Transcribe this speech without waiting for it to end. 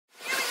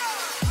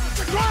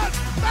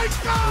They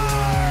score!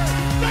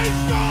 They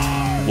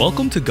score!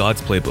 Welcome to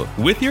God's Playbook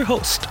with your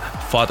host,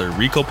 Father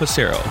Rico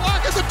Passero.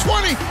 Lock at the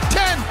 20,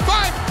 10,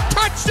 5,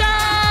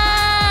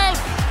 touchdown!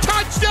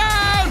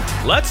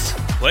 Touchdown! Let's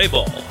play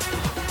ball.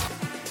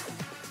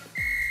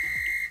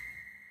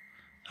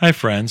 Hi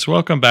friends,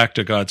 welcome back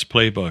to God's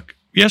Playbook.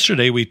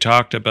 Yesterday we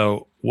talked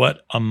about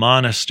what a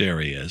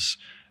monastery is.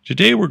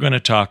 Today we're going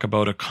to talk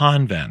about a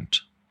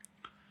convent.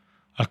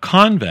 A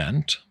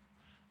convent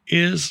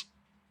is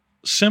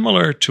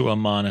similar to a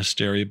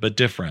monastery but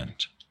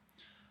different.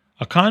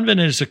 A convent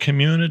is a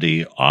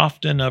community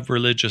often of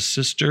religious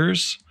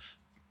sisters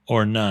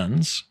or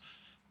nuns,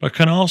 but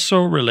can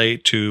also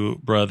relate to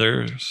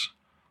brothers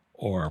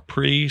or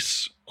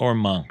priests or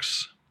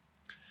monks.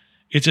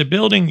 It's a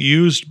building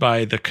used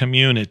by the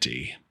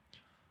community,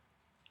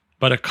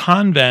 but a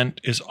convent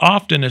is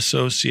often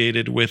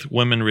associated with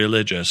women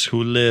religious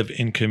who live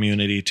in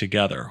community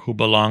together, who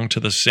belong to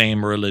the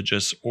same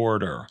religious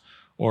order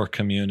or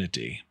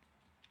community.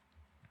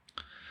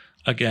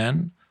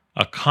 Again,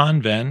 a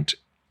convent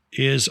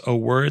is a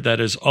word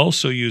that is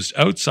also used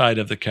outside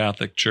of the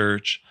Catholic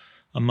Church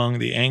among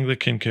the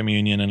Anglican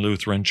Communion and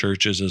Lutheran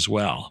churches as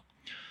well.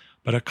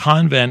 But a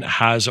convent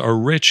has a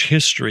rich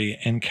history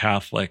in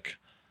Catholic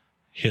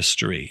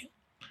history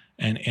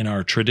and in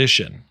our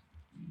tradition.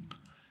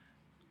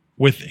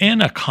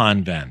 Within a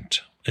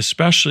convent,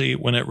 especially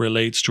when it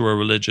relates to a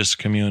religious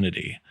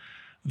community,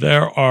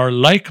 there are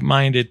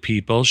like-minded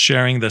people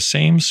sharing the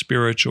same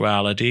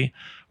spirituality,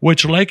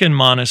 which, like in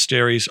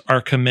monasteries,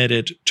 are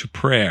committed to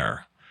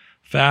prayer,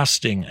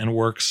 fasting, and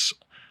works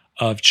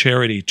of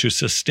charity to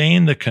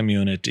sustain the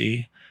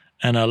community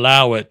and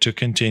allow it to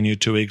continue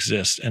to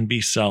exist and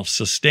be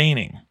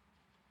self-sustaining.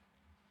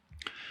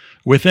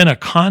 Within a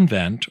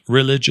convent,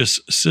 religious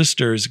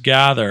sisters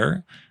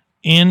gather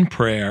in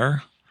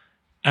prayer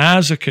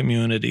as a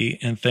community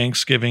in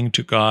thanksgiving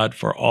to God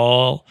for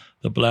all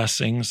the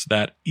blessings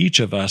that each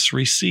of us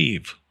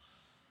receive.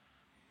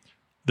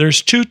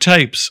 There's two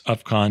types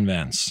of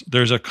convents.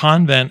 There's a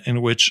convent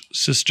in which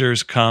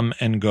sisters come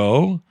and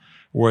go,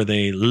 where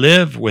they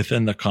live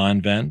within the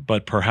convent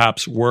but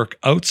perhaps work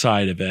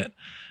outside of it.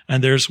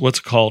 And there's what's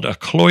called a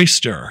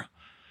cloister.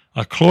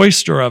 A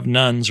cloister of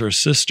nuns or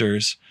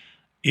sisters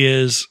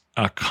is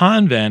a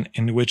convent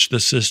in which the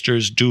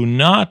sisters do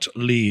not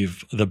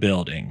leave the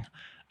building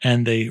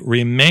and they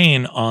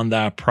remain on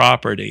that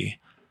property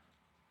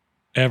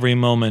every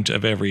moment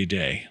of every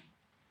day.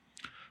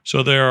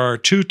 So there are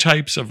two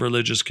types of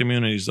religious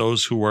communities,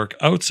 those who work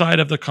outside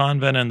of the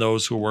convent and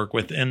those who work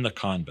within the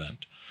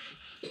convent.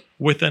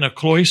 Within a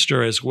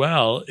cloister as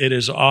well, it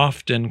is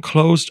often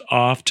closed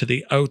off to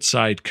the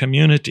outside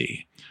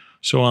community.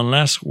 So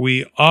unless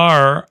we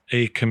are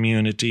a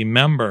community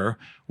member,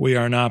 we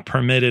are not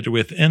permitted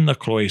within the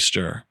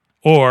cloister,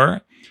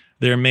 or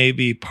there may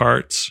be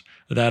parts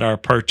that are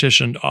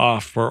partitioned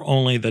off where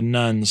only the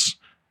nuns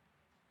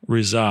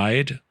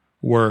reside,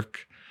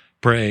 work,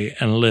 pray,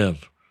 and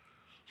live.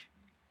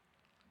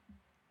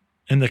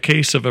 In the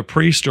case of a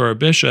priest or a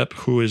bishop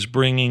who is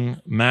bringing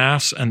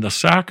Mass and the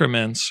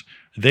sacraments,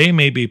 they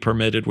may be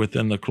permitted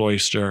within the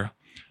cloister,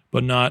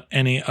 but not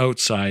any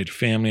outside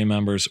family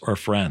members or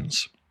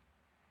friends.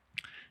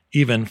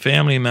 Even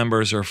family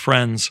members or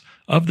friends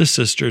of the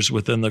sisters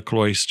within the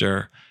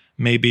cloister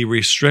may be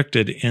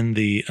restricted in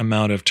the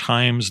amount of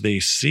times they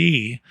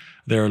see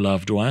their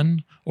loved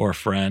one or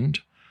friend,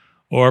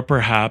 or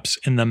perhaps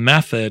in the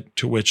method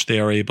to which they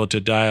are able to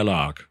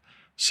dialogue,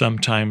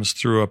 sometimes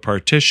through a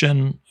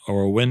partition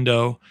or a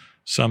window,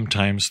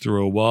 sometimes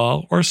through a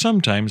wall, or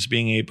sometimes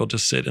being able to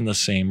sit in the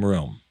same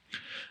room.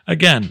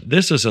 Again,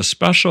 this is a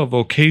special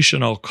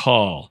vocational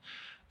call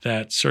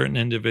that certain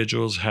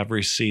individuals have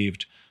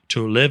received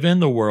to live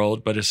in the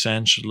world, but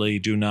essentially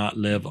do not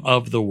live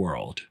of the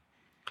world.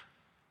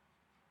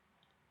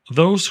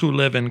 Those who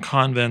live in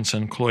convents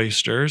and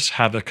cloisters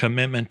have a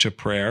commitment to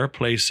prayer,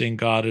 placing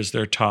God as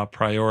their top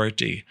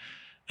priority,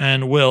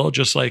 and will,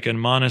 just like in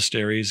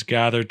monasteries,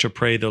 gather to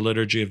pray the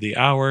Liturgy of the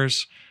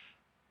Hours,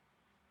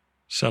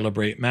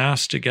 celebrate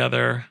Mass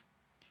together,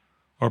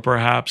 or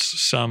perhaps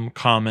some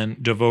common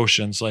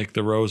devotions like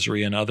the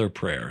Rosary and other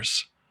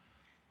prayers.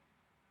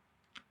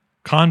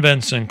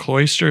 Convents and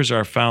cloisters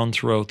are found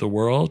throughout the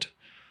world.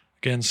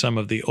 Again, some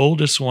of the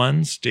oldest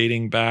ones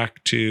dating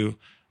back to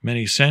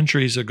many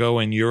centuries ago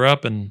in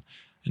Europe and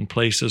in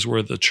places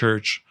where the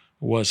church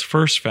was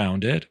first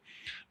founded.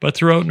 But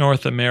throughout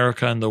North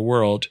America and the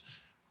world,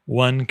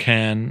 one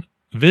can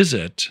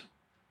visit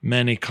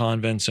many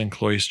convents and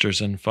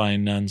cloisters and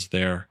find nuns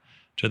there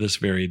to this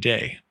very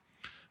day.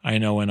 I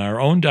know in our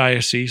own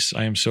diocese,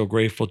 I am so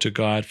grateful to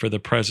God for the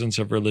presence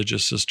of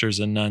religious sisters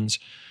and nuns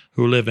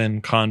who live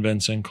in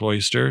convents and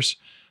cloisters,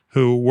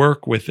 who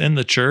work within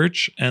the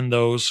church, and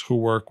those who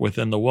work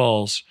within the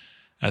walls,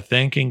 at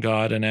thanking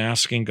God and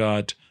asking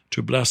God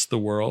to bless the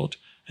world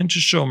and to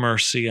show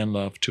mercy and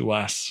love to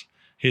us,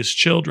 His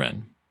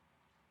children.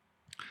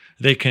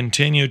 They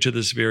continue to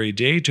this very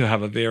day to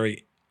have a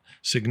very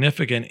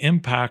significant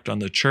impact on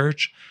the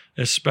church,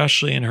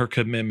 especially in her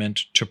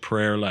commitment to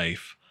prayer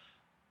life.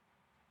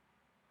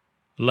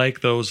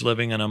 like those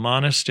living in a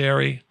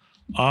monastery,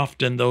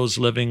 often those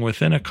living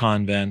within a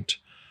convent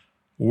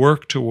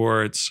work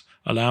towards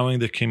allowing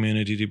the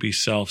community to be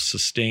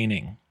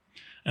self-sustaining.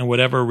 And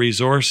whatever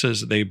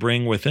resources they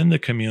bring within the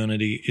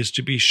community is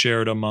to be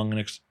shared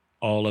among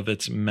all of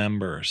its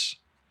members.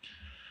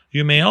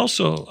 You may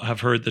also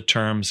have heard the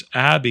terms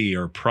abbey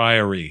or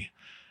priory.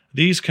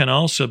 These can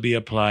also be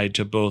applied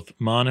to both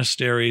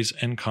monasteries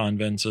and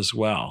convents as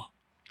well.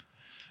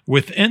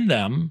 Within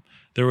them,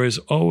 there is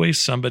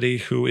always somebody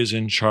who is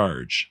in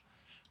charge.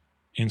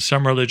 In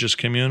some religious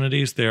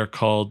communities, they are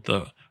called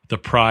the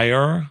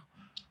prior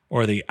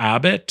or the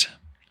abbot.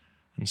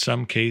 In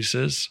some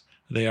cases,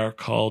 they are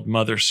called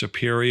Mother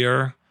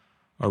Superior,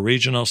 a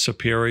regional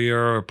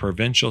superior, or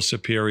provincial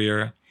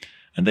superior,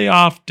 and they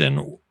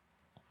often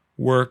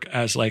work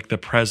as like the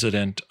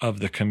president of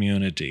the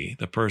community,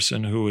 the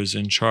person who is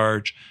in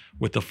charge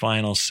with the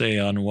final say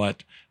on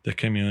what the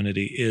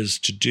community is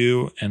to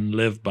do and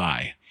live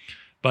by.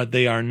 But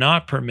they are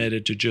not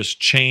permitted to just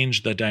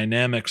change the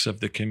dynamics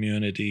of the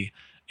community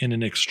in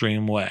an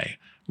extreme way.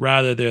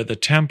 Rather, they're the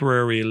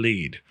temporary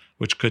lead,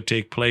 which could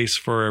take place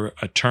for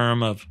a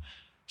term of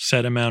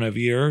set amount of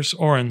years,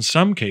 or in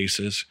some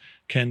cases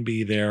can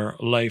be their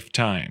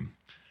lifetime.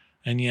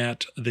 And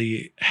yet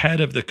the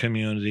head of the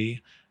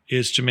community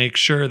is to make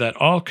sure that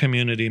all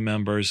community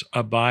members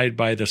abide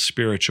by the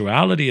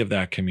spirituality of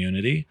that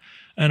community,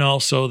 and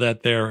also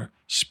that their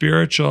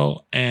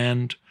spiritual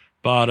and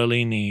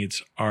bodily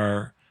needs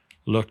are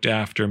looked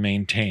after,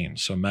 maintained.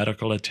 So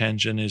medical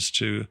attention is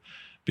to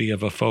be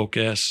of a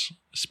focus,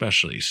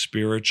 especially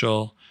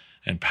spiritual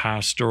and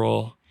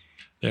pastoral,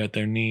 that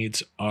their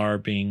needs are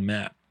being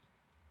met.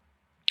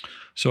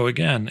 So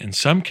again, in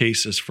some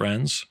cases,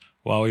 friends,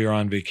 while you're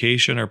on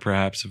vacation or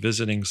perhaps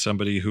visiting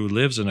somebody who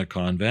lives in a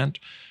convent,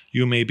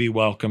 you may be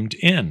welcomed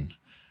in.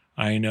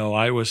 I know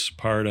I was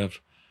part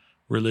of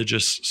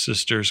religious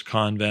sisters'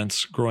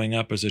 convents growing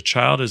up as a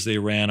child as they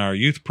ran our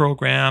youth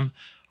program,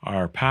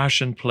 our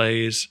passion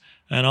plays,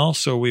 and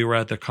also we were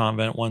at the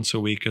convent once a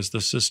week as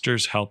the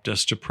sisters helped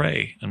us to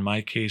pray. In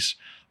my case,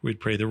 we'd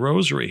pray the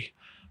rosary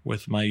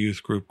with my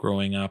youth group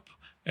growing up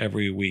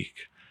every week,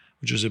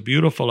 which was a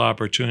beautiful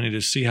opportunity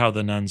to see how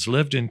the nuns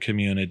lived in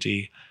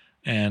community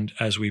and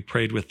as we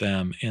prayed with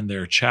them in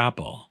their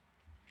chapel.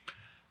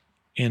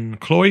 In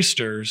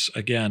cloisters,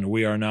 again,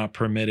 we are not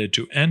permitted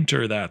to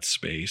enter that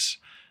space,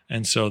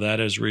 and so that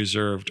is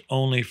reserved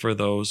only for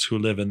those who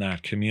live in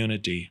that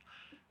community.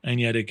 And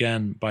yet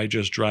again, by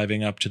just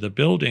driving up to the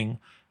building,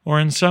 or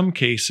in some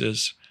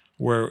cases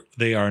where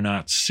they are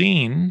not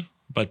seen,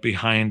 but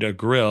behind a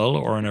grill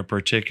or in a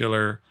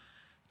particular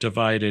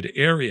divided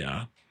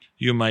area,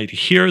 you might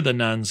hear the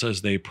nuns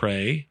as they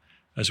pray,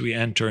 as we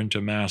enter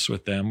into Mass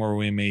with them, or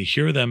we may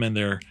hear them in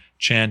their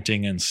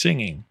chanting and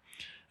singing,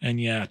 and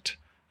yet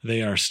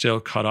they are still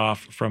cut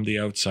off from the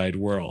outside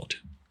world.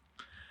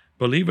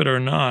 Believe it or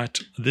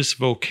not, this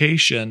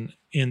vocation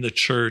in the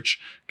church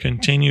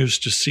continues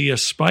to see a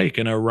spike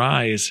and a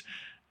rise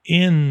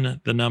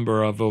in the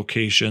number of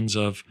vocations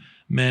of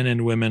men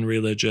and women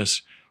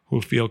religious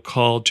who feel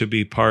called to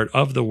be part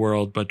of the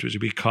world, but to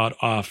be cut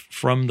off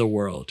from the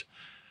world,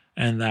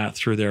 and that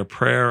through their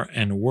prayer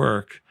and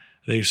work,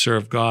 they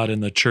serve God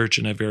and the church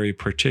in a very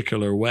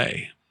particular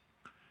way.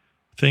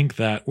 Think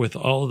that with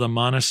all the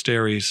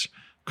monasteries,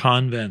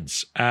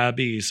 convents,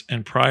 abbeys,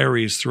 and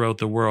priories throughout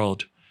the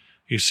world,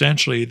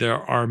 essentially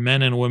there are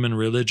men and women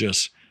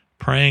religious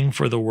praying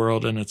for the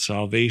world and its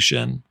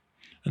salvation,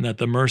 and that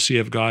the mercy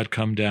of God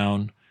come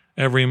down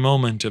every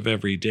moment of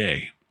every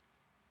day.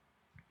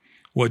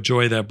 What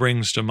joy that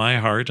brings to my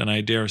heart, and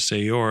I dare say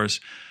yours,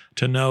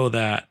 to know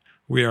that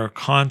we are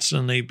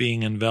constantly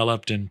being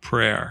enveloped in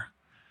prayer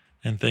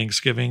and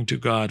thanksgiving to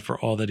God for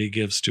all that He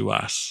gives to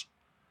us.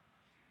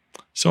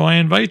 So I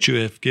invite you,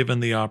 if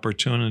given the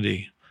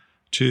opportunity,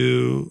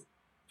 to,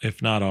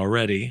 if not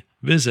already,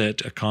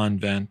 visit a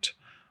convent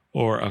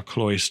or a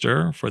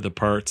cloister for the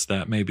parts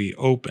that may be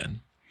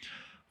open.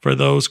 For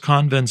those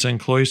convents and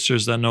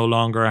cloisters that no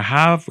longer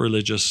have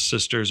religious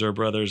sisters or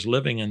brothers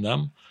living in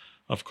them,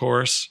 of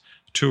course,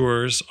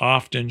 tours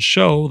often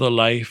show the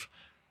life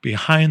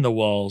behind the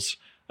walls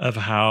of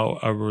how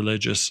a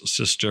religious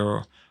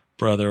sister,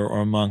 brother,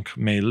 or monk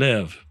may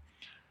live.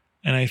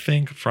 And I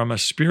think from a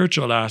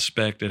spiritual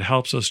aspect, it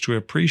helps us to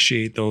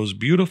appreciate those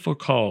beautiful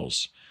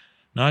calls,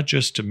 not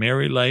just to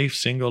married life,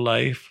 single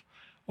life,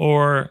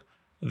 or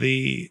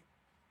the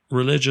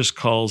religious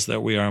calls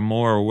that we are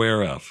more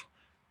aware of,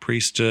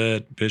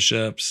 priesthood,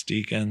 bishops,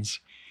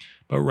 deacons,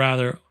 but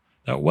rather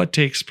that what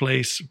takes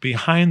place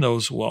behind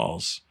those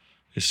walls,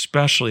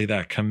 especially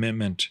that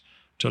commitment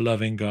to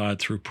loving God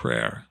through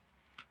prayer,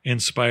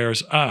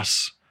 inspires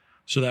us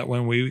so that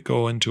when we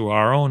go into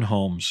our own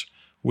homes,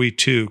 we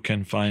too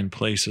can find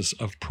places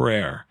of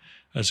prayer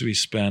as we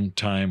spend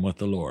time with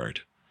the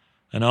Lord.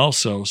 And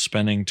also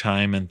spending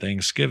time in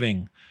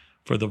thanksgiving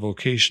for the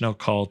vocational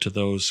call to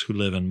those who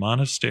live in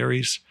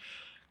monasteries,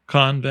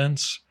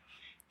 convents,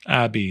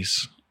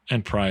 abbeys,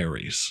 and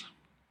priories.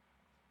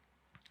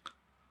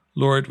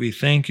 Lord, we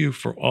thank you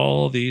for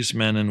all these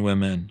men and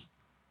women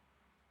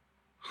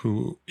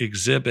who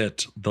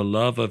exhibit the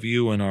love of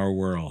you in our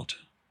world,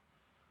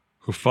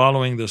 who,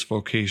 following this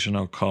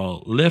vocational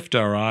call, lift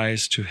our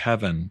eyes to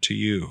heaven, to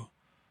you.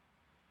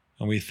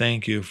 And we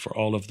thank you for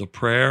all of the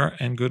prayer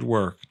and good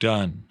work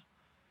done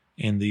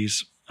in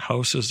these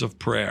houses of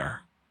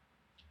prayer,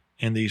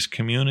 in these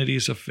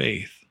communities of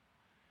faith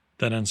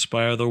that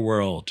inspire the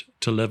world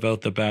to live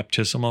out the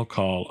baptismal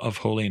call of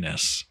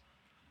holiness.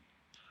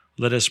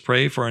 Let us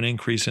pray for an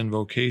increase in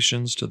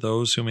vocations to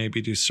those who may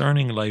be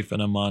discerning life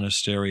in a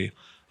monastery,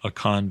 a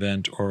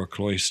convent, or a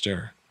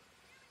cloister.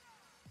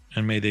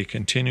 And may they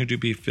continue to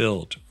be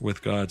filled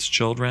with God's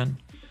children,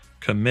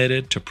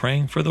 committed to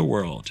praying for the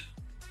world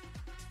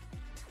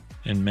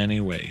in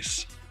many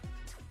ways.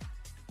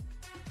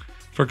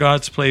 For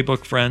God's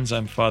Playbook friends,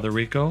 I'm Father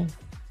Rico.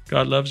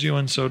 God loves you,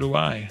 and so do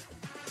I.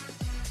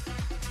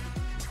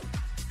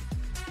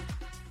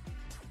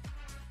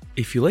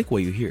 If you like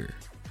what you hear,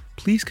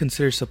 please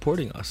consider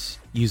supporting us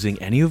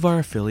using any of our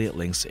affiliate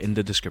links in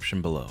the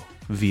description below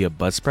via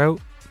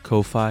Buzzsprout,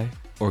 Ko-Fi,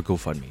 or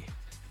GoFundMe.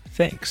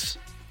 Thanks,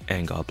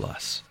 and God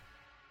bless.